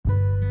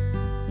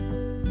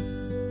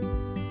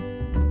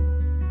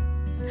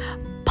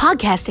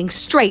Podcasting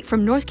straight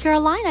from North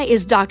Carolina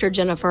is Dr.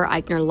 Jennifer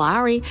Eichner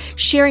Lowry,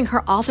 sharing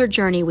her author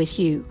journey with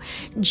you.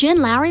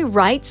 Jen Lowry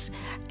Writes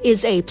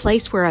is a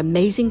place where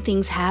amazing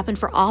things happen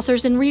for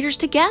authors and readers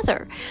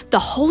together. The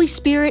Holy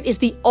Spirit is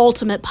the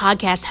ultimate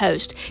podcast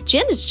host.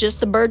 Jen is just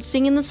the bird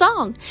singing the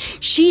song.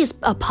 She is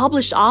a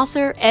published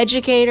author,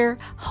 educator,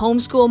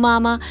 homeschool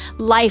mama,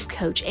 life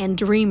coach, and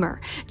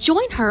dreamer.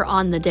 Join her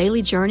on the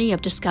daily journey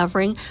of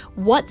discovering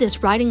what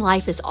this writing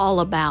life is all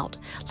about.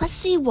 Let's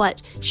see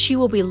what she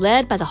will be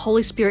led by the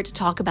Holy Spirit to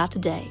talk about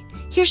today.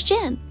 Here's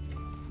Jen.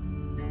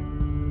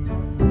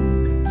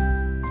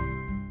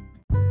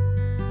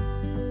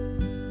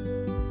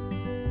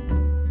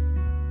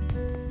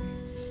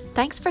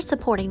 Thanks for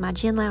supporting my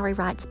Jen Lowry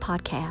Writes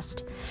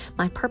podcast.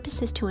 My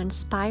purpose is to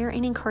inspire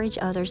and encourage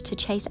others to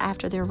chase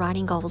after their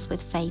writing goals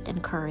with faith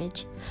and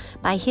courage.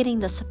 By hitting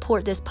the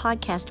support this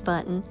podcast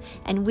button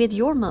and with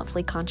your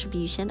monthly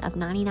contribution of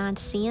 99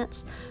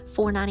 cents,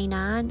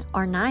 $4.99,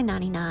 or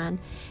 $9.99,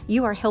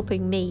 you are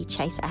helping me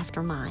chase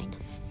after mine.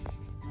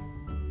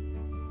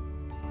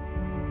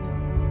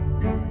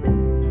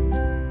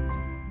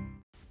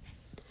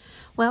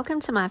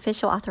 Welcome to my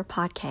official author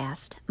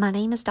podcast. My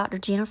name is Dr.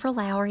 Jennifer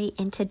Lowry,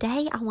 and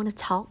today I want to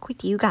talk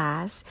with you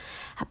guys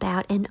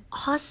about an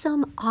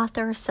awesome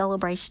author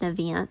celebration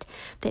event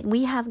that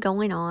we have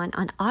going on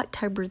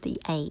October the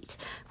 8th,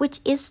 which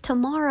is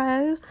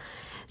tomorrow.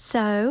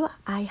 So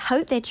I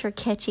hope that you're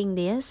catching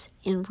this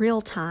in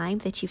real time,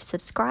 that you've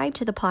subscribed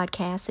to the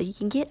podcast so you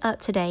can get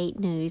up-to-date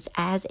news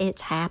as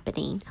it's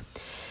happening.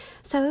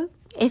 So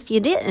if you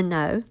didn't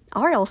know,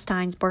 R.L.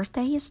 Stine's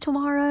birthday is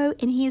tomorrow,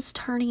 and he is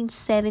turning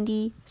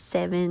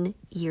 77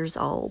 years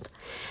old.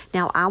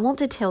 Now, I want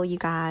to tell you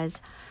guys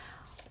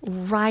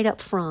right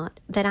up front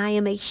that I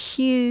am a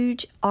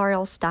huge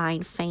R.L.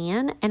 Stine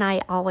fan, and I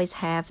always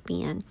have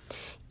been.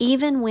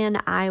 Even when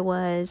I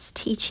was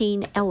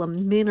teaching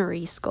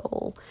elementary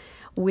school,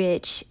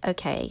 which,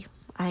 okay,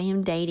 I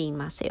am dating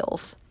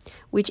myself,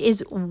 which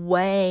is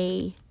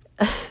way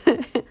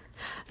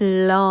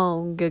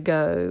long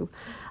ago.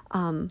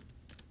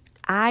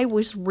 I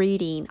was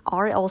reading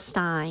R.L.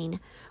 Stine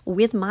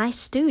with my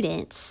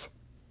students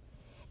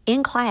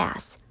in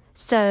class.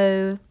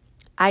 So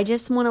I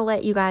just want to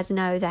let you guys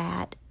know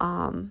that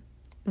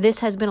this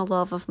has been a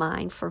love of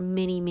mine for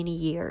many, many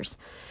years.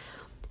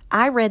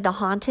 I read The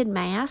Haunted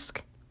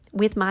Mask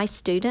with my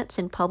students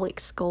in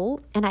public school,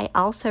 and I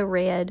also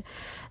read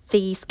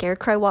The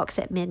Scarecrow Walks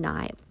at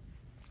Midnight.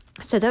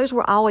 So those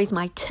were always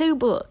my two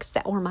books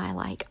that were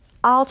my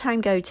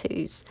all-time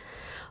go-tos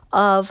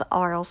of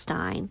R.L.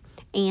 Stine,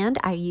 and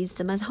I use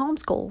them as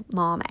homeschool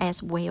mom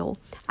as well.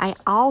 I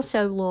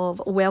also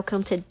love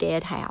Welcome to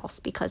Dead House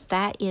because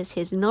that is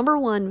his number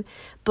one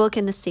book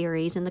in the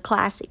series, in the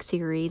classic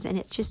series, and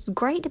it's just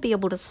great to be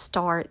able to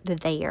start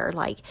there.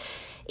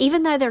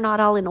 Even though they're not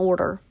all in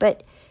order,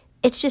 but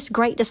it's just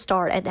great to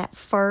start at that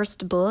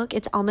first book.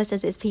 It's almost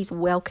as if he's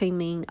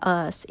welcoming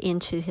us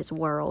into his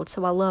world.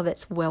 So I love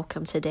it's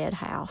Welcome to Dead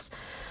House.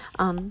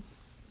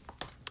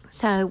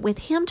 So with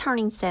him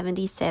turning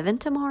 77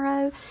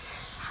 tomorrow,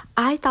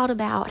 I thought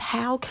about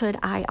how could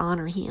I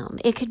honor him.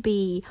 It could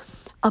be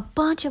a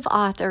bunch of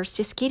authors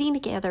just getting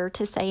together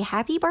to say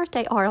happy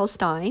birthday, R.L.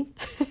 Stine,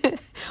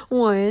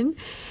 one,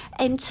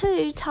 and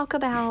two, talk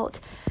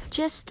about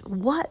just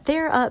what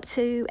they're up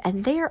to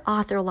and their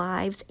author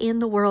lives in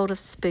the world of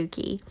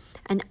spooky.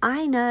 And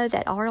I know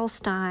that R.L.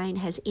 Stine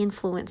has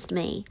influenced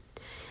me.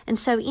 And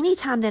so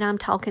anytime that I'm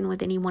talking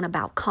with anyone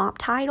about comp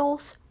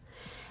titles,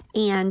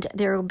 and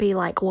there will be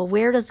well,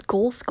 where does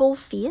Ghoul School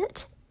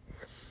fit?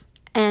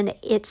 And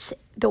it's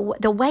the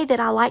way that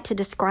I like to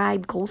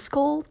describe Ghoul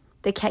School,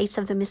 the case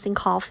of the missing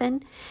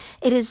coffin.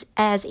 It is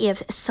as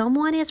if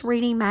someone is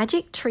reading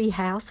Magic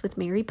Treehouse with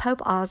Mary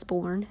Pope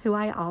Osborne, who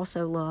I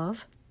also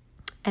love.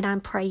 And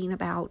I'm praying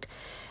about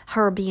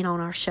her being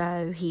on our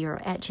show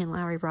here at Jen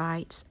Lowry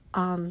Writes.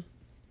 But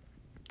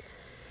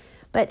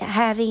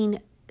having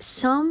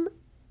some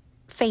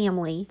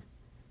family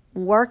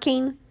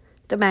working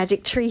the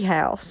Magic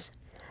Treehouse,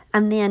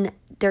 and then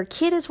their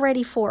kid is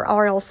ready for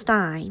R.L.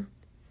 Stine,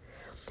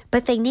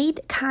 but they need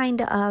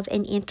kind of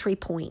an entry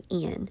point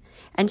in.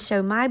 And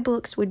so my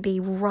books would be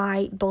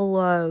right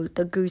below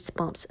the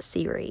Goosebumps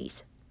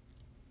series.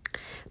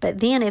 But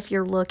then if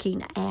you're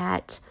looking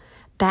at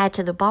Bad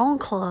to the Bone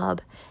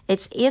Club,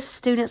 it's if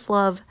students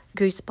love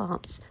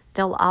Goosebumps,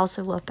 they'll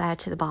also love Bad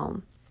to the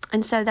Bone.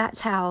 And so that's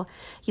how,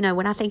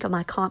 when I think of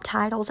my comp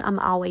titles, I'm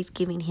always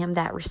giving him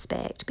that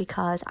respect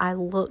because I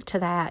look to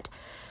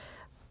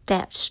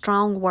that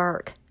strong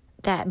work,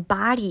 that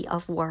body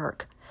of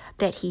work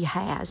that he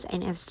has.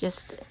 And it's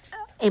just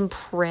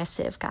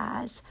impressive,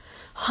 guys.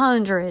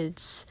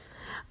 Hundreds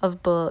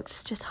of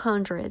books, just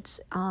hundreds,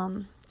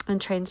 and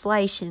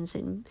translations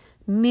and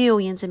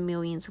millions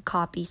of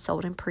copies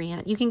sold in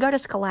print. You can go to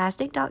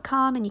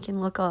scholastic.com and you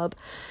can look up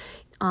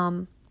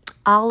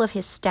all of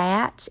his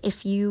stats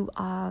if you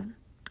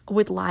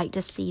would like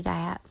to see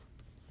that.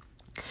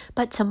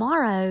 But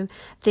tomorrow,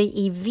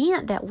 the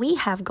event that we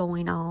have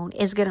going on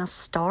is going to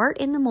start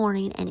in the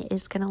morning and it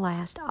is going to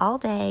last all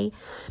day.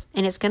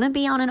 And it's going to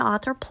be on an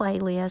author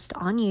playlist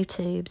on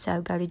YouTube.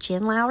 So go to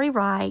Jen Lowry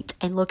Writes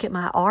and look at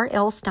my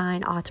R.L.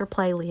 Stine author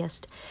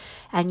playlist.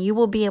 And you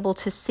will be able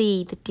to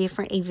see the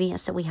different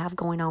events that we have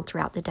going on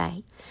throughout the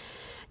day.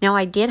 Now,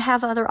 I did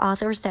have other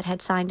authors that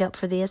had signed up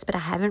for this, but I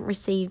haven't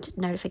received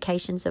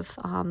notifications of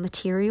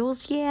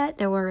materials yet.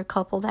 There were a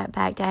couple that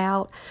backed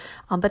out,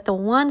 but the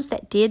ones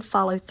that did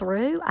follow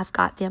through, I've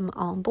got them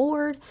on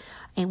board,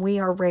 and we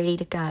are ready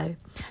to go.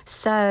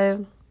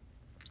 So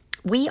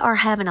we are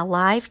having a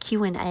live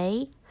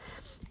Q&A,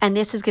 and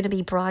this is going to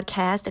be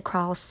broadcast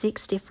across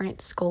 6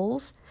 different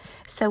schools.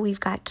 So we've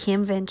got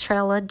Kim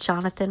Ventrella,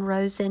 Jonathan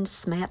Rosen,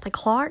 Samantha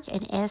Clark,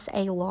 and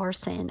S.A.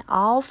 Larson,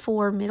 all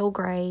 4 middle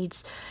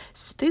grades,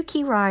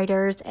 spooky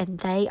writers, and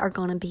they are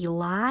going to be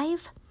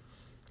live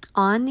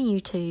on the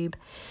YouTube.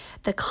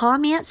 The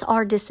comments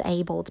are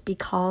disabled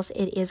because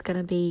it is going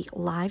to be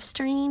live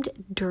streamed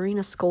during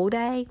a school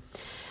day,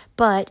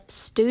 but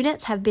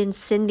students have been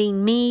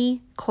sending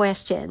me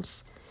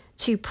questions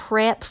to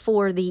prep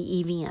for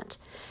the event.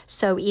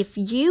 So if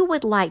you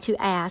would like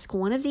to ask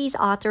one of these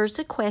authors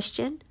a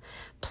question,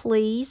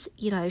 please,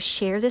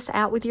 share this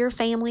out with your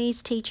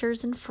families,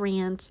 teachers, and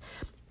friends.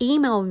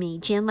 Email me,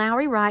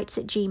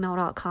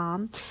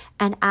 jenlowrywrites@gmail.com,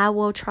 and I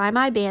will try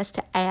my best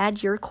to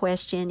add your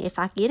question if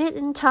I get it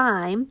in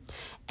time.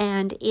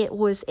 And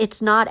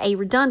it's not a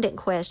redundant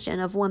question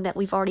of one that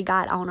we've already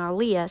got on our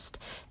list.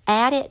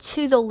 Add it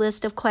to the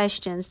list of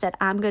questions that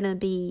I'm going to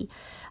be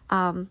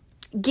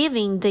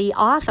giving the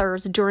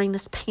authors during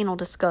this panel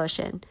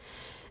discussion.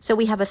 So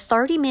we have a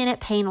 30-minute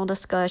panel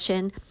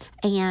discussion,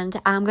 and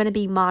I'm going to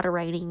be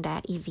moderating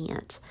that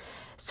event.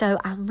 So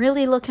I'm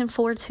really looking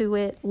forward to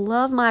it.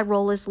 Love my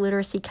role as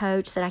literacy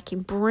coach, that I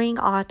can bring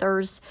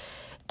authors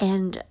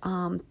and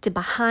the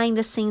behind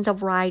the scenes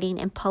of writing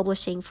and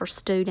publishing for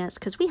students,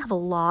 because we have a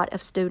lot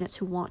of students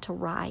who want to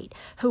write,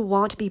 who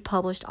want to be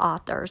published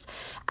authors.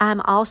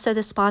 I'm also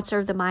the sponsor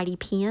of the Mighty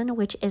Pen,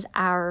 which is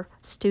our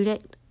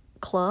student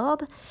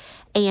club,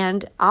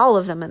 and all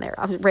of them in there.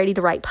 I'm ready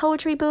to write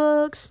poetry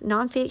books,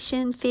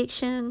 nonfiction,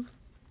 fiction,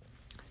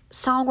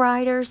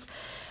 songwriters,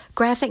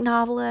 graphic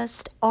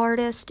novelists,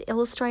 artists,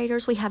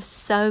 illustrators. We have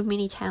so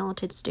many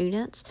talented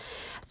students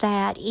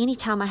that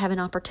anytime I have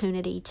an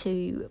opportunity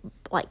to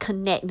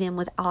connect them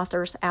with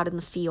authors out in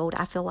the field,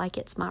 I feel like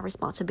it's my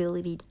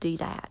responsibility to do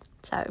that.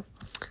 So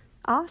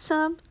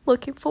awesome.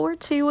 Looking forward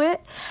to it.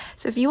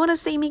 So if you want to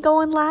see me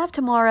going live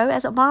tomorrow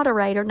as a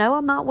moderator, no,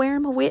 I'm not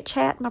wearing my witch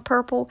hat, my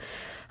purple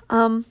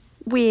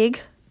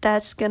wig.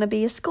 That's going to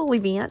be a school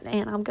event,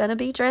 and I'm going to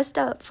be dressed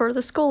up for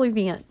the school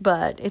event,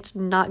 but it's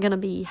not going to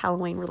be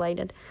Halloween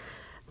related.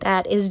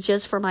 That is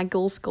just for my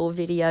Ghoul School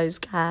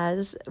videos,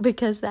 guys,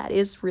 because that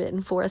is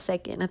written for a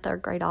 2nd and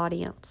 3rd grade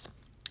audience.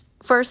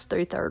 1st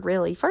through 3rd,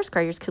 really. 1st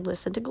graders could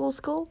listen to Ghoul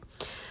School.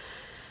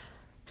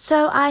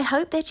 So I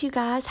hope that you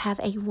guys have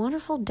a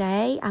wonderful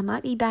day. I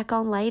might be back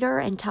on later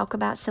and talk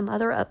about some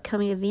other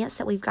upcoming events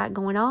that we've got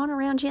going on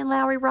around Jen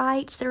Lowry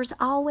Writes. There's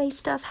always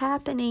stuff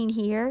happening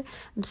here.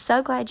 I'm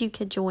so glad you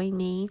could join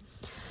me.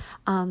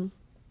 I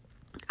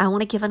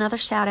want to give another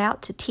shout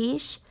out to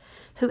Tish,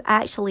 who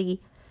actually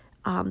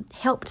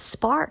helped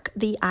spark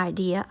the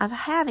idea of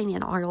having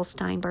an R.L.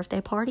 Stine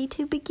birthday party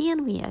to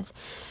begin with.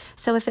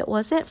 So if it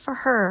wasn't for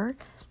her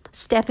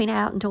stepping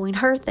out and doing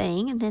her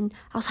thing, and then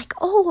I was like,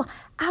 oh,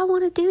 I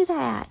want to do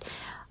that.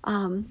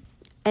 And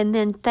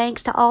then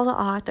thanks to all the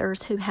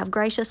authors who have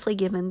graciously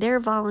given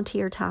their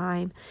volunteer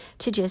time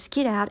to just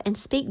get out and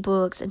speak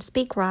books and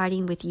speak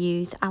writing with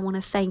youth. I want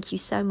to thank you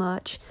so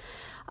much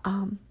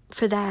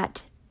for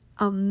that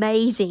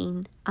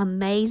amazing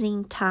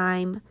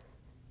time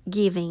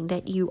giving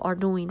that you are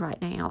doing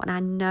right now. And I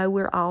know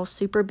we're all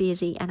super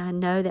busy, and I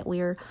know that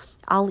we're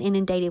all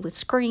inundated with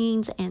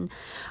screens, and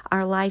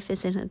our life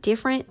is in a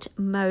different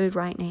mode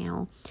right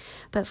now.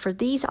 But for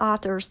these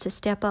authors to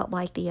step up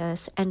like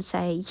this and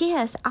say,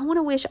 yes, I want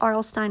to wish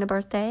R.L. Stine a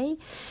birthday,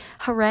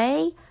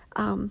 hooray,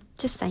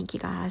 just thank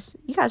you guys.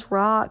 You guys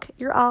rock.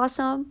 You're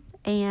awesome,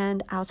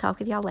 and I'll talk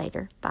with y'all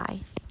later. Bye.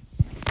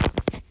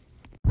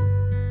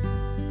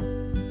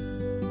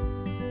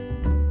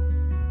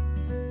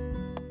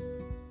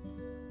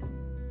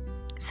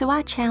 So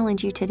I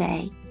challenge you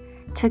today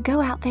to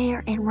go out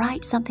there and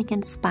write something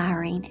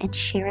inspiring and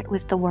share it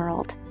with the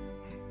world.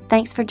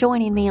 Thanks for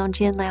joining me on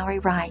Jen Lowry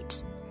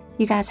Writes.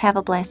 You guys have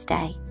a blessed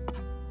day.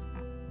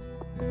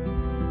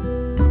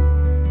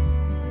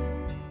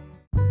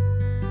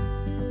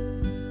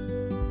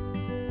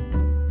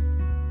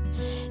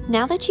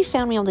 Now that you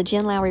found me on the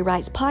Jen Lowry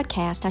Writes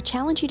podcast, I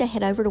challenge you to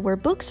head over to where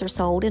books are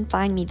sold and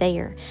find me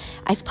there.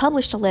 I've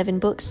published 11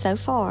 books so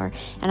far,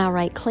 and I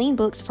write clean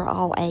books for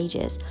all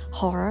ages.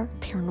 Horror,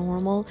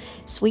 paranormal,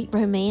 sweet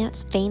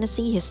romance,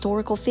 fantasy,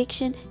 historical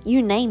fiction,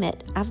 you name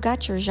it. I've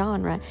got your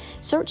genre.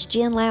 Search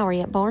Jen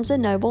Lowry at Barnes &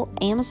 Noble,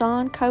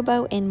 Amazon,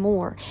 Kobo, and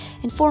more.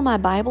 And for my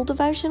Bible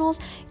devotionals,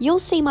 you'll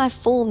see my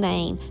full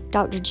name,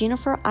 Dr.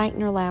 Jennifer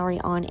Eichner Lowry,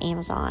 on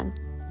Amazon.